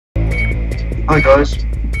Hi guys,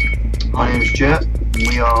 my name is Jett, and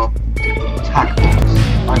we are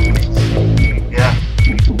TacBox. yeah,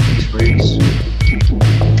 Jett and Reece,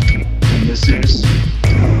 and this is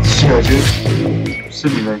Surgery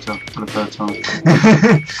Simulator for the third time.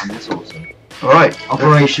 And that's awesome. Alright,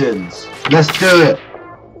 Operations. let's do it!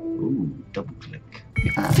 Ooh, double click.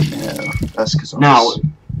 And that's because Now,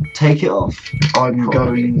 take it off. I'm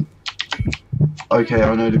going... Okay,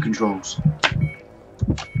 I know the controls.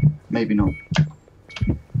 Maybe not.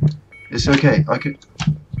 It's okay, I could...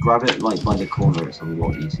 Grab it like by the corner, it's a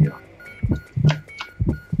lot easier.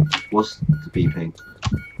 What's the beeping?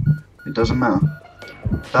 It doesn't matter.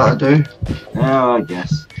 That'll do. Yeah, I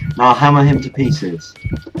guess. Now hammer him to pieces.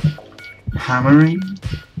 Hammering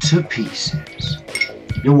to pieces.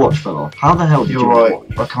 Your watch fell off. How the hell did You're your right,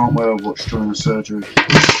 watch? I can't wear a watch during a surgery.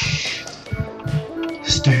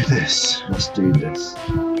 Let's do this. Let's do this.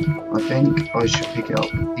 I think I should pick it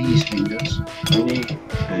up with these fingers. Only two.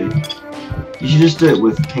 You should just do it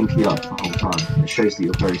with pinky up the whole time. It shows that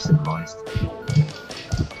you're very civilized.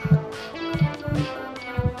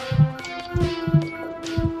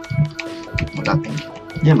 With that pinky.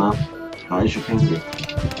 Yeah, man. That is your pinky.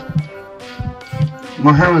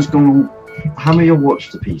 My hammer's gone all... Hammer your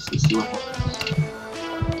watch to pieces. See what happens.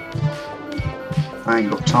 I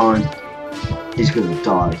ain't got time. He's gonna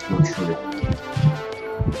die. It's not true.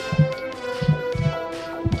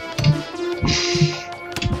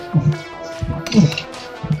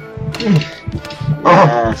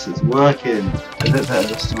 Yes, it's working. A bit better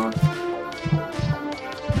this time.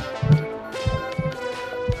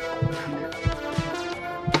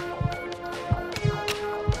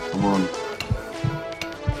 Come on.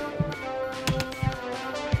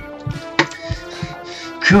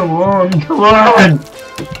 Come on, come on!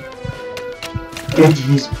 Get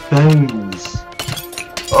his bones.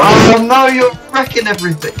 Oh no, you're wrecking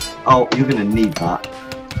everything! Oh, you're gonna need that.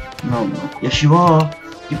 No, I'm not. Yes, you are.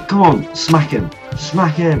 Come on, smack him.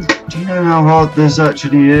 Smack him. Do you know how hard this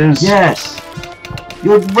actually is? Yes.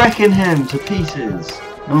 You're wrecking him to pieces.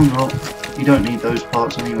 No, I'm not. You don't need those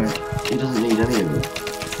parts anyway. He doesn't need any of it.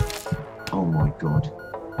 Oh my god.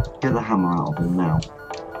 Get the hammer out of him now.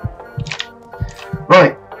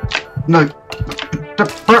 Right. No.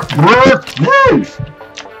 Move!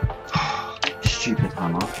 Stupid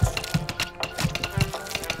hammer.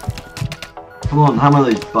 Come on, hammer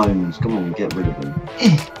those bones. Come on, get rid of them.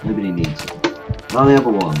 Nobody needs them. Now the other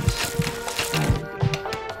ones.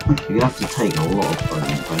 You're gonna have to take a lot of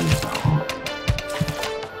bones out, aren't you?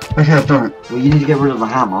 Okay, I've done it. Well, you need to get rid of the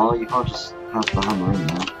hammer. You can't just have the hammer in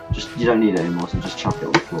there. You don't need it anymore, so just chuck it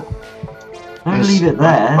on the floor. Don't Yes. leave it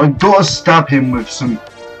there. I've got to stab him with some...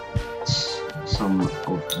 Some of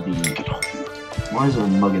the... Why is there a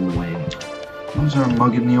mug in the way? Why is there a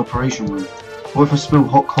mug in the operation room? What if I spill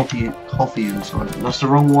hot coffee inside it? That's the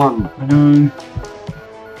wrong one. I know.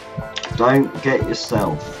 Don't get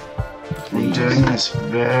yourself. I'm Please. doing this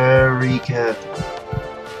very carefully.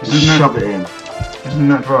 Just shove it in. Isn't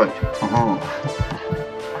that right?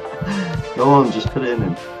 Go on, just put it in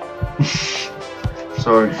him.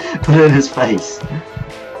 Sorry. Put it in his face.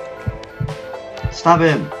 Stab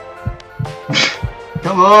him.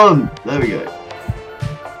 Come on. There we go.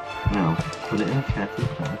 Now, put it in a careful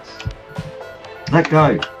place. Let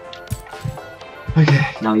go. Okay.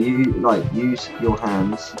 Now you use your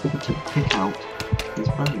hands to pick out his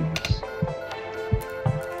bones.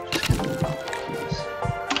 Just get rid of that, please.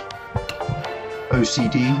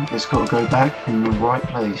 OCD, it's got to go back in the right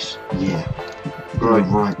place. Yeah. Right. In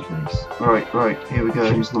the right place. Right, here we go.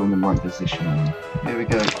 Jim's not in the right position. Here we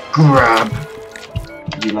go. Grab.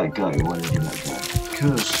 Did you let go? Why did you let go?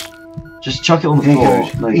 Because... Just chuck it on the Here floor.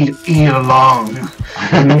 goes. No. Eat along.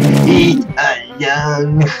 Eat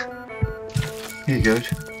young. Here you go.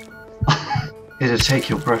 It'll take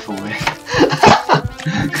your breath away.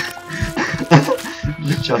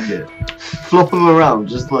 Just chuck it. Flop him around,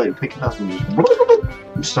 just like pick it up and just...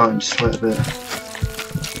 I'm starting to sweat a bit.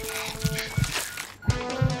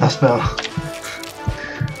 That's better.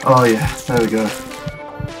 Oh yeah, there we go.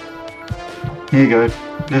 Here you go.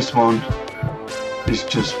 This one is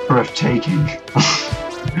just breathtaking.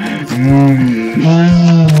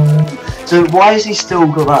 So why has he still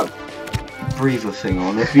got that breather thing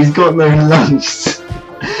on if he's got no lungs?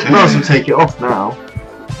 Might as well take it off now.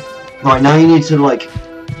 Right, now you need to like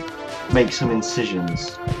make some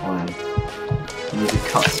incisions on him. You need to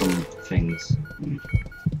cut some things.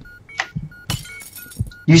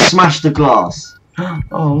 You smashed the glass. Oh,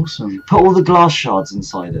 awesome. Put all the glass shards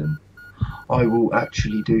inside him. I will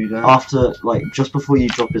actually do that. After, like, just before you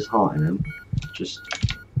drop his heart in him, just...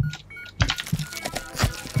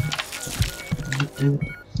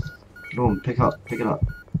 Come on, pick it up.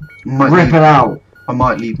 Rip it out! I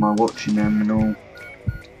might leave my watch in them and all.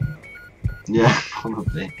 Yeah,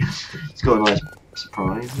 probably. It's got a nice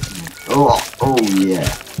surprise, isn't it? Oh yeah.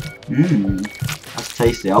 Mmm. That's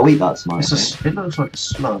tasty. I'll eat that tonight. It looks like a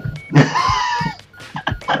slug.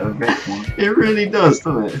 A red one. It really does,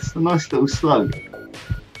 doesn't it? It's a nice little slug.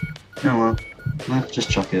 Oh well. Yeah, just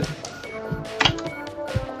chuck it.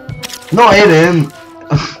 Not hit him!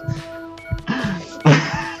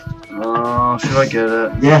 Oh, should I get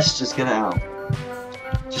it? Yes, just get it out.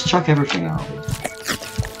 Just chuck everything out.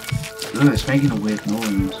 Ooh, it's making a weird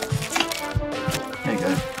noise. There you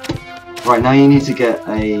go. Right, now you need to get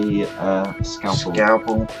a scalpel.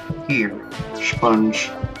 Scalpel. Here. Sponge.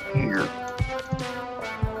 Here.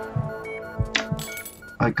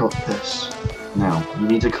 I got this. Now, you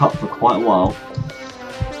need to cut for quite a while.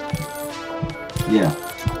 Yeah.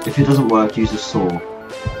 If it doesn't work, use a saw.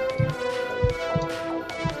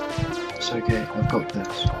 It's okay, I've got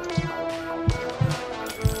this.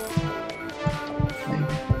 Maybe.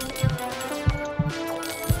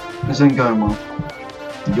 This ain't going well.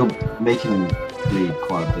 You're making him bleed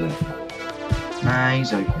quite a bit. Nah,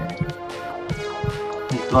 he's okay.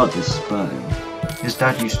 His blood is spurting. His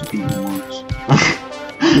dad used to beat him once.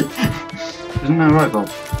 Isn't that right, Bob?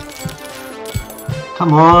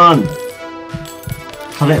 Come on!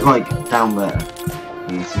 Cut it like down there.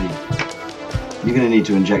 And see. You're gonna need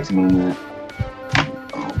to inject him in a minute.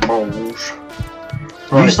 Oh, balls.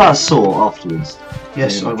 Right. Use that saw afterwards.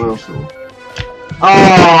 Yes, I will. Saw.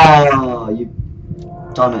 Oh, you've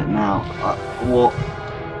done it now. What?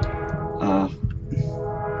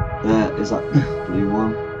 There, is that the blue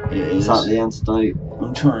one? Is that the antidote?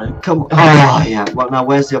 I'm trying. Come on. Oh, yeah. Well, now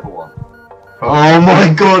where's the other one? Oh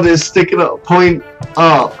my god, it's sticking up. Point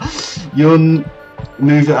up. You'll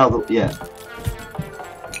move it out the... Yeah.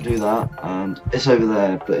 Do that, and it's over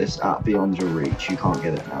there, but it's beyond your reach. You can't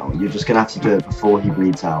get it now. You're just gonna have to do it before he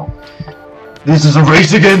bleeds out. This is a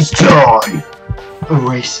race against time! A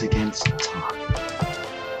race against time.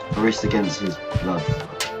 A race against his blood.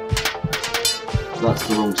 That's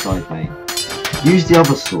the wrong side, mate. Use the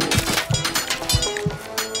other sword.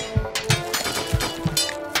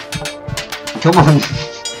 Come on.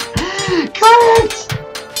 Cut it!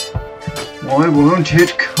 Why won't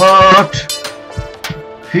it cut?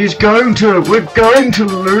 We're going to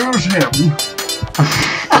lose him.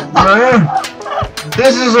 Man,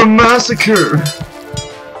 this is a massacre.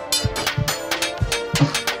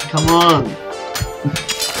 Come on.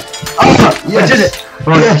 Ah, yes. I did it.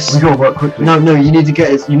 Right, yes. We gotta work quickly. No, you need to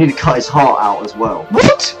cut his heart out as well.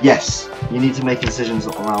 What? Yes. You need to make incisions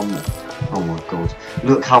around. Oh my god.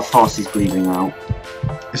 Look how fast he's bleeding out.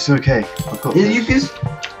 It's okay. I've got this.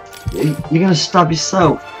 You're gonna stab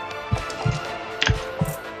yourself.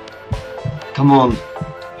 Come on.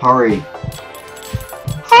 Hurry.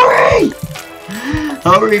 Hurry!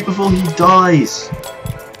 Hurry before he dies.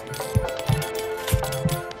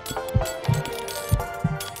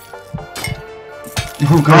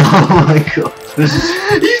 Oh god. Oh my god. This is...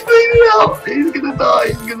 He's bleeding out. He's gonna die.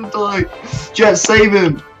 He's gonna die. Jet, save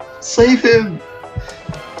him. Save him.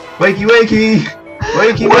 Wakey, wakey.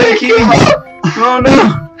 Wakey, Wake wakey. up. Oh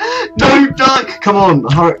no. Don't die! Come on,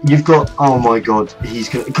 hurry. You've got. Oh my god, he's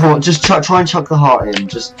gonna. Come on, just try and chuck the heart in.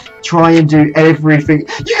 Just try and do everything. You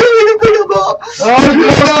can't even bring him up!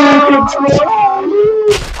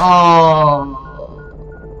 Oh,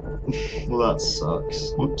 well, that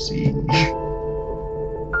sucks. Whoopsie.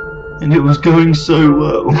 And it was going so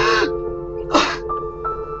well.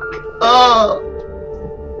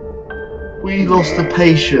 We lost a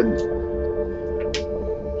patient.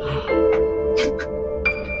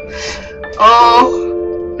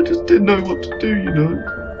 Oh, I just didn't know what to do, you know.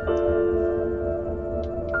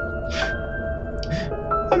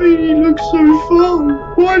 I mean, he looked so fine.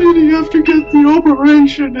 Why did he have to get the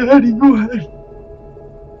operation anyway?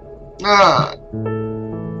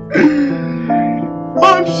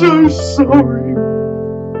 I'm so sorry.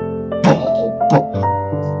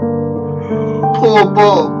 Poor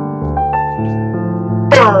Bob.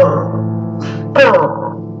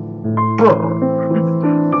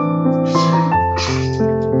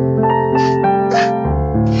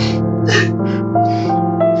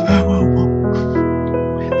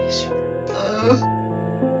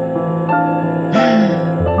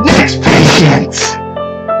 Next patient!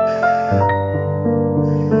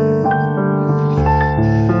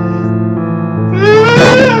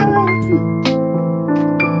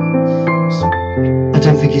 I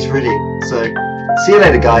don't think he's ready, so see you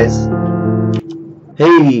later, guys.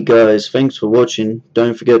 Hey guys, thanks for watching.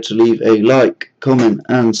 Don't forget to leave a like, comment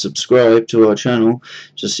and subscribe to our channel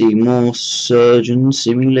to see more Surgeon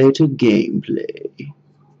Simulator gameplay.